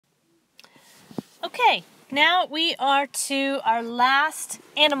Okay, now we are to our last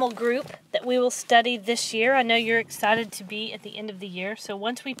animal group that we will study this year. I know you're excited to be at the end of the year. So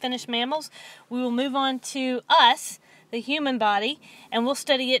once we finish mammals, we will move on to us, the human body, and we'll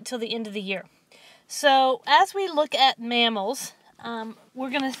study it till the end of the year. So as we look at mammals,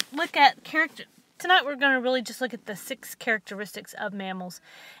 we're going to look at Tonight we're going to really just look at the 6 characteristics of mammals.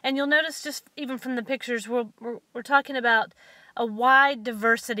 And you'll notice just even from the pictures, we're talking about a wide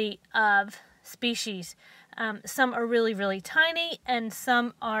diversity of species. Some are really, really tiny, and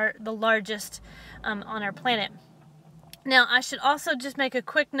some are the largest on our planet. Now, I should also just make a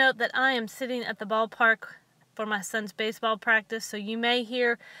quick note that I am sitting at the ballpark for my son's baseball practice, so you may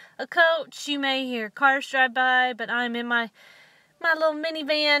hear a coach, you may hear cars drive by, but I'm in my little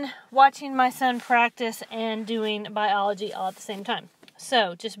minivan watching my son practice and doing biology all at the same time.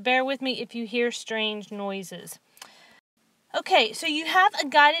 So just bear with me if you hear strange noises. Okay, so you have a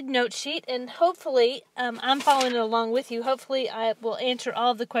guided note sheet, and hopefully I'm following it along with you. Hopefully I will answer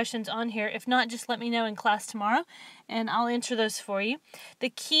all of the questions on here. If not, just let me know in class tomorrow, and I'll answer those for you. The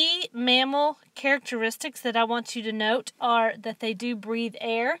key mammal characteristics that I want you to note are that they do breathe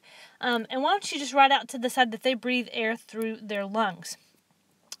air. And why don't you just write out to the side that they breathe air through their lungs.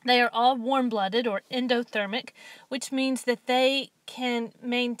 They are all warm-blooded or endothermic, which means that they can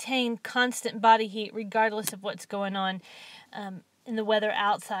maintain constant body heat regardless of what's going on in the weather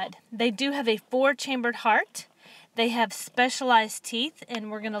outside. They do have a 4-chambered heart. They have specialized teeth,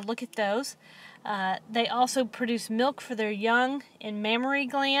 and we're going to look at those. They also produce milk for their young in mammary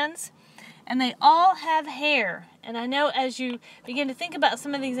glands. And they all have hair. And I know as you begin to think about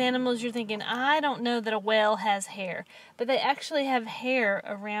some of these animals, you're thinking, I don't know that a whale has hair. But they actually have hair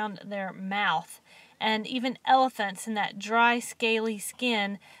around their mouth. And even elephants in that dry, scaly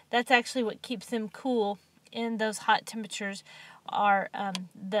skin, that's actually what keeps them cool in those hot temperatures. Are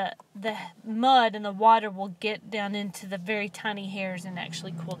the mud and the water will get down into the very tiny hairs and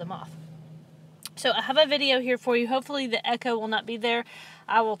actually cool them off. So I have a video here for you. Hopefully the echo will not be there.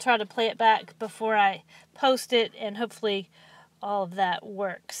 I will try to play it back before I post it, and hopefully all of that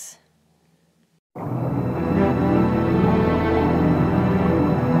works.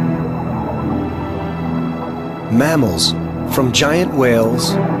 Mammals, from giant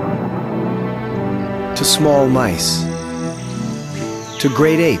whales to small mice to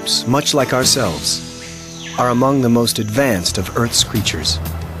great apes, much like ourselves, are among the most advanced of Earth's creatures.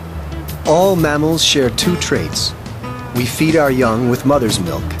 All mammals share 2 traits. We feed our young with mother's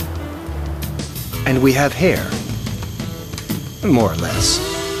milk, and we have hair, more or less.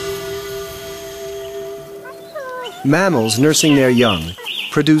 Mammals nursing their young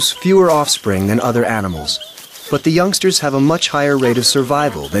produce fewer offspring than other animals, but the youngsters have a much higher rate of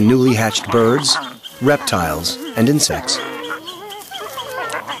survival than newly hatched birds, reptiles, and insects.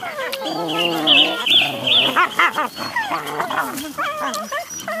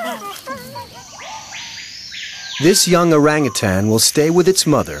 This young orangutan will stay with its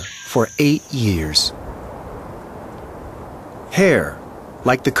mother for 8 years. Hair,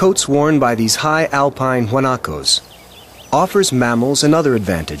 like the coats worn by these high alpine guanacos, offers mammals another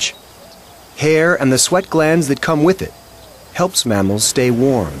advantage. Hair and the sweat glands that come with it helps mammals stay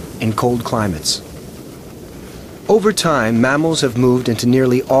warm in cold climates. Over time, mammals have moved into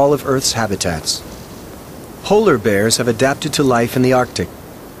nearly all of Earth's habitats. Polar bears have adapted to life in the Arctic,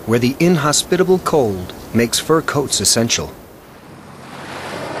 where the inhospitable cold makes fur coats essential.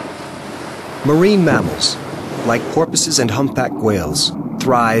 Marine mammals, like porpoises and humpback whales,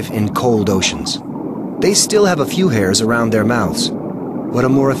 thrive in cold oceans. They still have a few hairs around their mouths, but a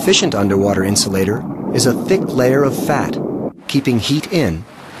more efficient underwater insulator is a thick layer of fat, keeping heat in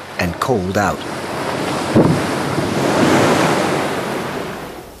and cold out.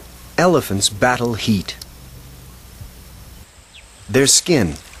 Elephants battle heat. Their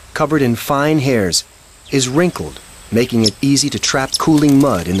skin, covered in fine hairs, is wrinkled, making it easy to trap cooling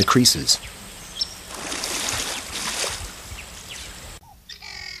mud in the creases.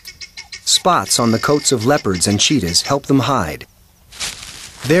 Spots on the coats of leopards and cheetahs help them hide.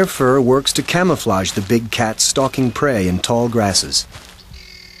 Their fur works to camouflage the big cats stalking prey in tall grasses.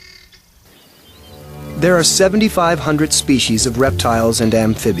 There are 7,500 species of reptiles and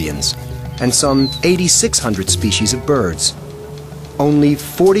amphibians, and some 8,600 species of birds. Only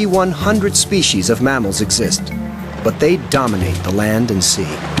 4,100 species of mammals exist, but they dominate the land and sea.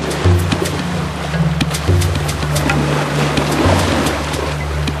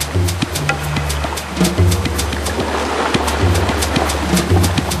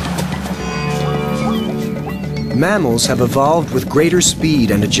 Mammals have evolved with greater speed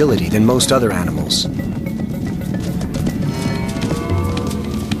and agility than most other animals.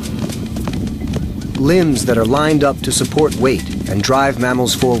 Limbs that are lined up to support weight and drive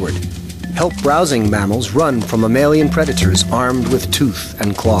mammals forward help browsing mammals run from mammalian predators armed with tooth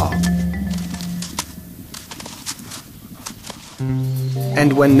and claw.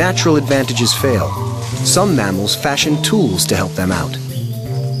 And when natural advantages fail, some mammals fashion tools to help them out.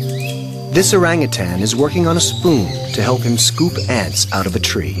 This orangutan is working on a spoon to help him scoop ants out of a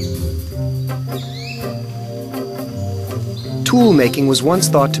tree. Tool making was once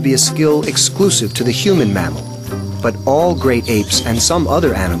thought to be a skill exclusive to the human mammal, but all great apes and some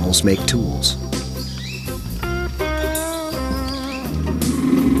other animals make tools.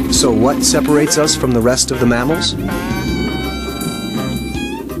 So what separates us from the rest of the mammals?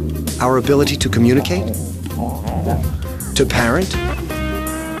 Our ability to communicate? To parent?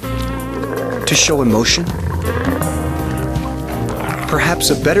 To show emotion? Perhaps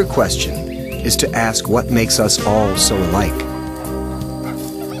a better question is to ask what makes us all so alike.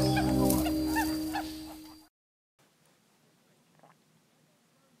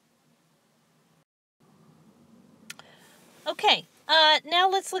 Okay, now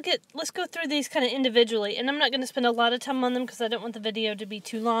let's go through these kind of individually, and I'm not going to spend a lot of time on them because I don't want the video to be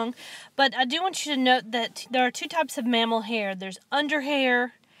too long, but I do want you to note that there are two types of mammal hair. There's under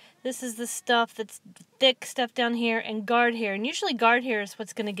hair, this is the stuff that's thick stuff down here, and guard hair, and usually guard hair is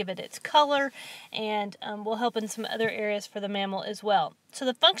what's going to give it its color and will help in some other areas for the mammal as well. So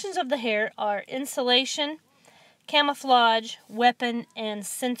the functions of the hair are insulation, camouflage, weapon, and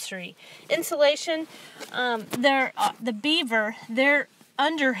sensory. Insulation, the beaver, their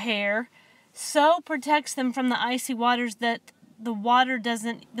under hair so protects them from the icy waters that the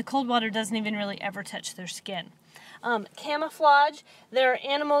cold water doesn't even really ever touch their skin. Camouflage, there are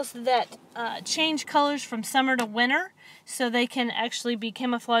animals that change colors from summer to winter, so they can actually be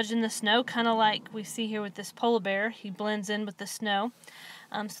camouflaged in the snow, kind of like we see here with this polar bear. He blends in with the snow.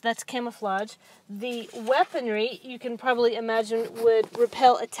 So that's camouflage. The weaponry, you can probably imagine, would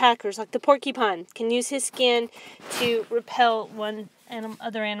repel attackers, like the porcupine can use his skin to repel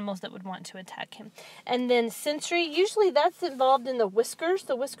other animals that would want to attack him. And then sensory, usually that's involved in the whiskers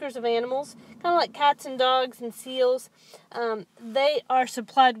of animals, kind of like cats and dogs and seals. They are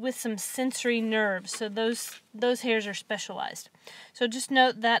supplied with some sensory nerves, so those hairs are specialized. So just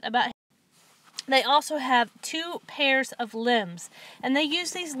note that about. They also have two pairs of limbs, and they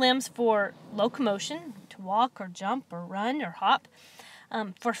use these limbs for locomotion, to walk or jump or run or hop,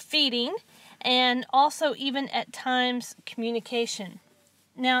 for feeding, and also even at times communication.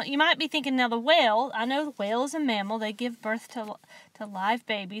 Now, you might be thinking, now the whale, I know the whale is a mammal, they give birth to live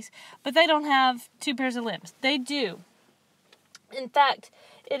babies, but they don't have two pairs of limbs. They do. In fact,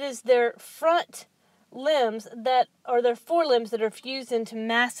 it is their front limbs that are their forelimbs that are fused into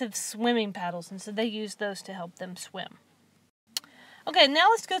massive swimming paddles, and so they use those to help them swim. Okay, now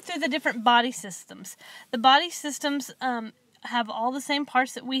let's go through the different body systems. The body systems have all the same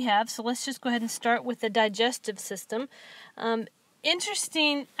parts that we have, so let's just go ahead and start with the digestive system.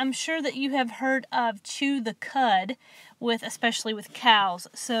 Interesting, I'm sure that you have heard of chew the cud, especially with cows.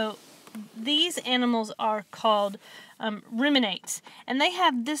 So these animals are called ruminates, and they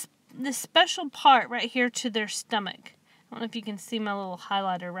have this special part right here to their stomach. I don't know if you can see my little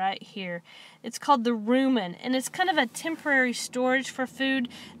highlighter right here. It's called the rumen, and it's kind of a temporary storage for food.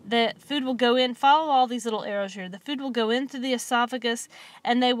 The food will go in, follow all these little arrows here. The food will go in through the esophagus,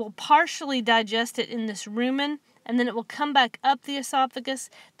 and they will partially digest it in this rumen, and then it will come back up the esophagus.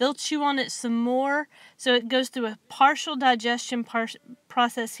 They'll chew on it some more, so it goes through a partial digestion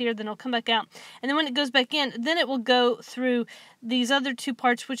process here, then it'll come back out. And then when it goes back in, then it will go through these other two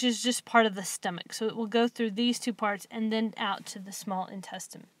parts, which is just part of the stomach. So it will go through these two parts and then out to the small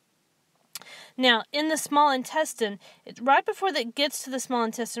intestine. Now, in the small intestine, right before it gets to the small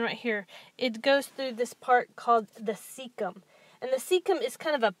intestine right here, it goes through this part called the cecum. And the cecum is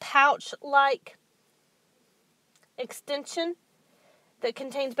kind of a pouch-like extension that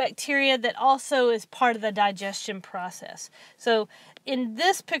contains bacteria that also is part of the digestion process. So in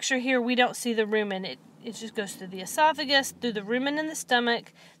this picture here, we don't see the rumen. It just goes through the esophagus, through the rumen in the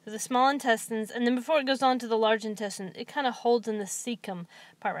stomach, through the small intestines, and then before it goes on to the large intestine, it kind of holds in the cecum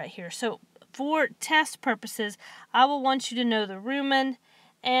part right here. So for test purposes, I will want you to know the rumen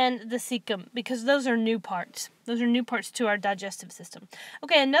and the cecum, because those are new parts. Those are new parts to our digestive system.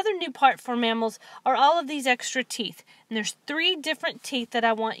 Okay, another new part for mammals are all of these extra teeth. And there's 3 different teeth that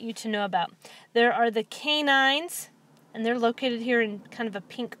I want you to know about. There are the canines, and they're located here in kind of a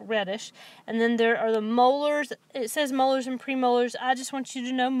pink reddish. And then there are the molars. It says molars and premolars. I just want you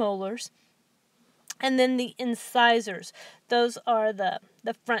to know molars. And then the incisors. Those are the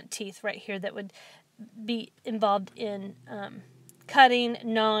front teeth right here that would be involved in cutting,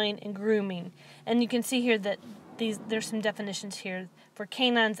 gnawing, and grooming. And you can see here that there's some definitions here for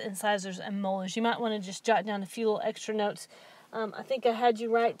canines, incisors, and molars. You might want to just jot down a few little extra notes. I think I had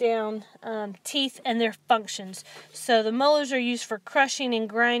you write down teeth and their functions. So the molars are used for crushing and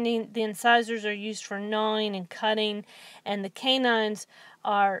grinding, the incisors are used for gnawing and cutting, and the canines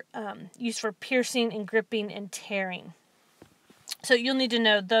are used for piercing and gripping and tearing. So you'll need to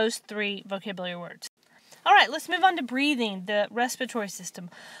know those 3 vocabulary words. All right, let's move on to breathing, the respiratory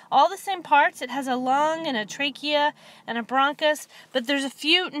system. All the same parts. It has a lung and a trachea and a bronchus, but there's a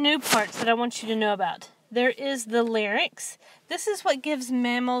few new parts that I want you to know about. There is the larynx. This is what gives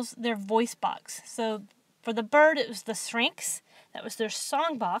mammals their voice box. So for the bird, it was the syrinx. That was their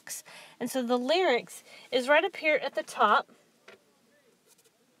song box. And so the larynx is right up here at the top.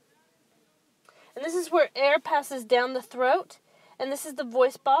 And this is where air passes down the throat. And this is the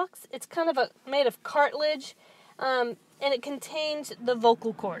voice box. It's kind of made of cartilage, and it contains the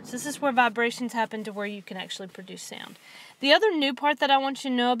vocal cords. This is where vibrations happen to where you can actually produce sound. The other new part that I want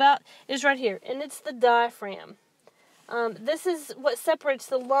you to know about is right here, and it's the diaphragm. This is what separates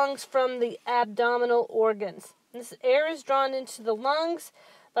the lungs from the abdominal organs. This air is drawn into the lungs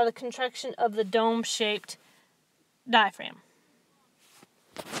by the contraction of the dome-shaped diaphragm.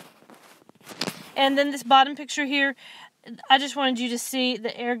 And then this bottom picture here, I just wanted you to see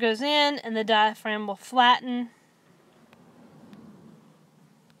the air goes in and the diaphragm will flatten.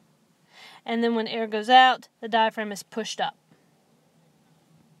 And then when air goes out, the diaphragm is pushed up.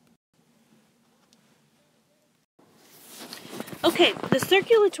 Okay, the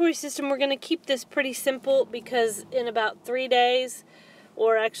circulatory system, we're going to keep this pretty simple because in about 3 days,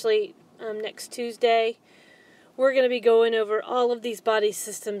 or actually next Tuesday, we're going to be going over all of these body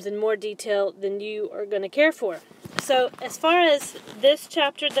systems in more detail than you are going to care for. So as far as this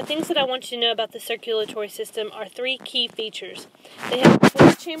chapter, the things that I want you to know about the circulatory system are 3 key features. They have a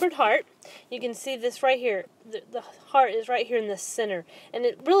 4-chambered heart. You can see this right here. The heart is right here in the center. And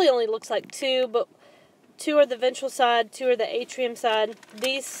it really only looks like 2, but 2 are the ventral side, 2 are the atrium side.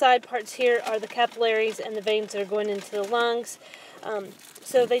 These side parts here are the capillaries and the veins that are going into the lungs.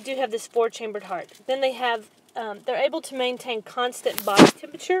 So they do have this 4-chambered heart. Then they have they're able to maintain constant body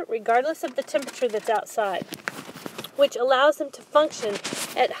temperature regardless of the temperature that's outside, which allows them to function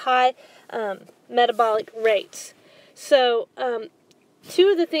at high metabolic rates. So 2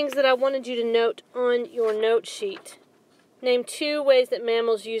 of the things that I wanted you to note on your note sheet. Name 2 ways that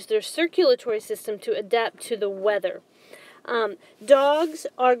mammals use their circulatory system to adapt to the weather. Dogs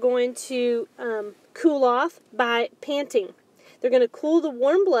are going to cool off by panting. They're going to cool the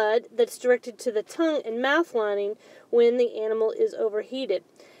warm blood that's directed to the tongue and mouth lining when the animal is overheated.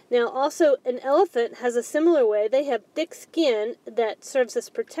 Now, also, an elephant has a similar way. They have thick skin that serves as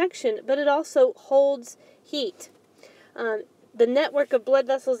protection, but it also holds heat. The network of blood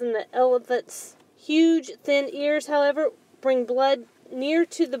vessels in the elephant's huge, thin ears, however, bring blood near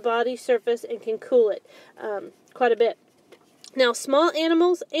to the body surface and can cool it quite a bit. Now, small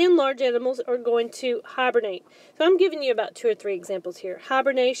animals and large animals are going to hibernate. So I'm giving you about 2 or 3 examples here.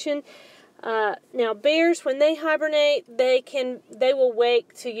 Hibernation. Now, bears, when they hibernate, they will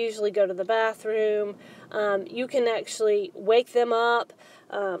wake to usually go to the bathroom. You can actually wake them up.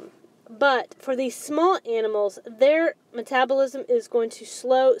 But for these small animals, their metabolism is going to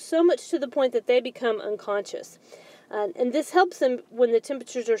slow so much to the point that they become unconscious. And this helps them when the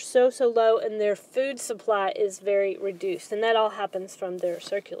temperatures are so low and their food supply is very reduced. And that all happens from their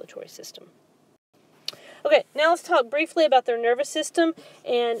circulatory system. Okay, now let's talk briefly about their nervous system,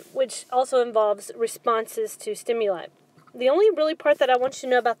 and which also involves responses to stimuli. The only really part that I want you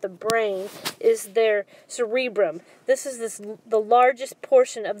to know about the brain is their cerebrum. This is the largest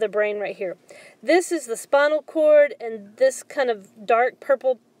portion of the brain right here. This is the spinal cord, and this kind of dark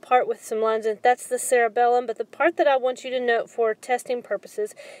purple part with some lines in it, that's the cerebellum, but the part that I want you to note for testing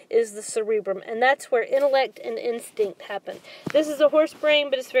purposes is the cerebrum, and that's where intellect and instinct happen. This is a horse brain,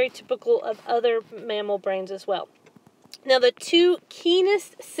 but it's very typical of other mammal brains as well. Now, the 2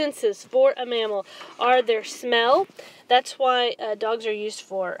 keenest senses for a mammal are their smell. That's why dogs are used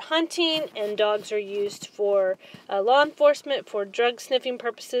for hunting, and dogs are used for law enforcement, for drug sniffing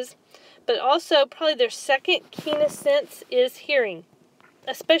purposes. But also, probably their second keenest sense is hearing,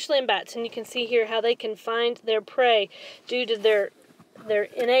 especially in bats. And you can see here how they can find their prey due to their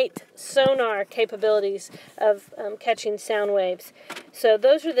innate sonar capabilities of catching sound waves. So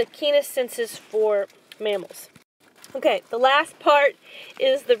those are the keenest senses for mammals. Okay, the last part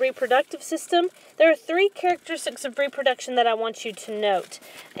is the reproductive system. There are 3 characteristics of reproduction that I want you to note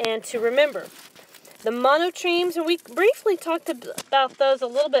and to remember. The monotremes, and we briefly talked about those a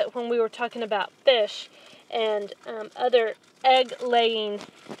little bit when we were talking about fish. and other egg-laying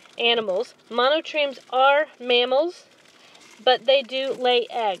animals. Monotremes are mammals, but they do lay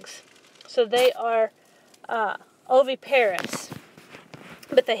eggs. So they are oviparous.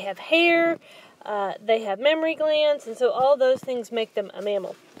 But they have hair, they have mammary glands, and so all those things make them a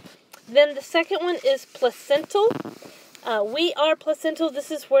mammal. Then the second one is placental. We are placental.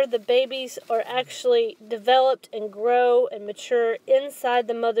 This is where the babies are actually developed and grow and mature inside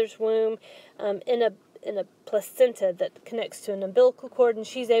the mother's womb in a placenta that connects to an umbilical cord, and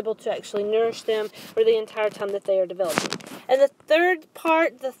she's able to actually nourish them for the entire time that they are developing. And the third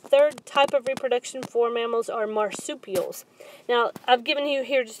type of reproduction for mammals are marsupials. Now, I've given you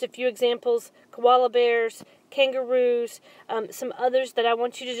here just a few examples: koala bears, kangaroos, some others that I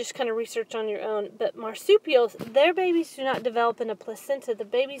want you to just kind of research on your own. But marsupials, their babies do not develop in a placenta. The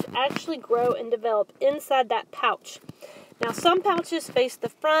babies actually grow and develop inside that pouch. Now, some pouches face the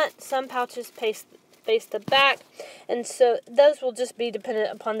front, some pouches face the back, and so those will just be dependent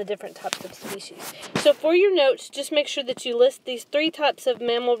upon the different types of species. So for your notes, just make sure that you list these 3 types of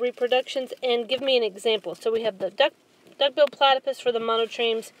mammal reproductions and give me an example. So we have the duck-billed platypus for the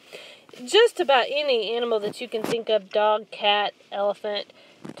monotremes. Just about any animal that you can think of: dog, cat, elephant,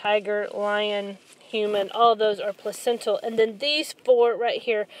 tiger, lion, human, all of those are placental. And then these 4 right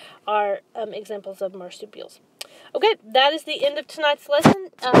here are examples of marsupials. Okay, that is the end of tonight's lesson.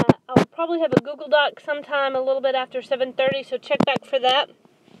 I'll probably have a Google Doc sometime a little bit after 7:30, so check back for that.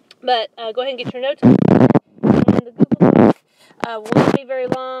 But go ahead and get your notes. And the Google Doc will not be very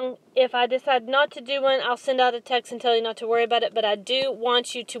long. If I decide not to do one, I'll send out a text and tell you not to worry about it. But I do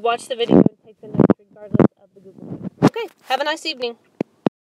want you to watch the video and take the notes regardless of the Google Doc. Okay, have a nice evening.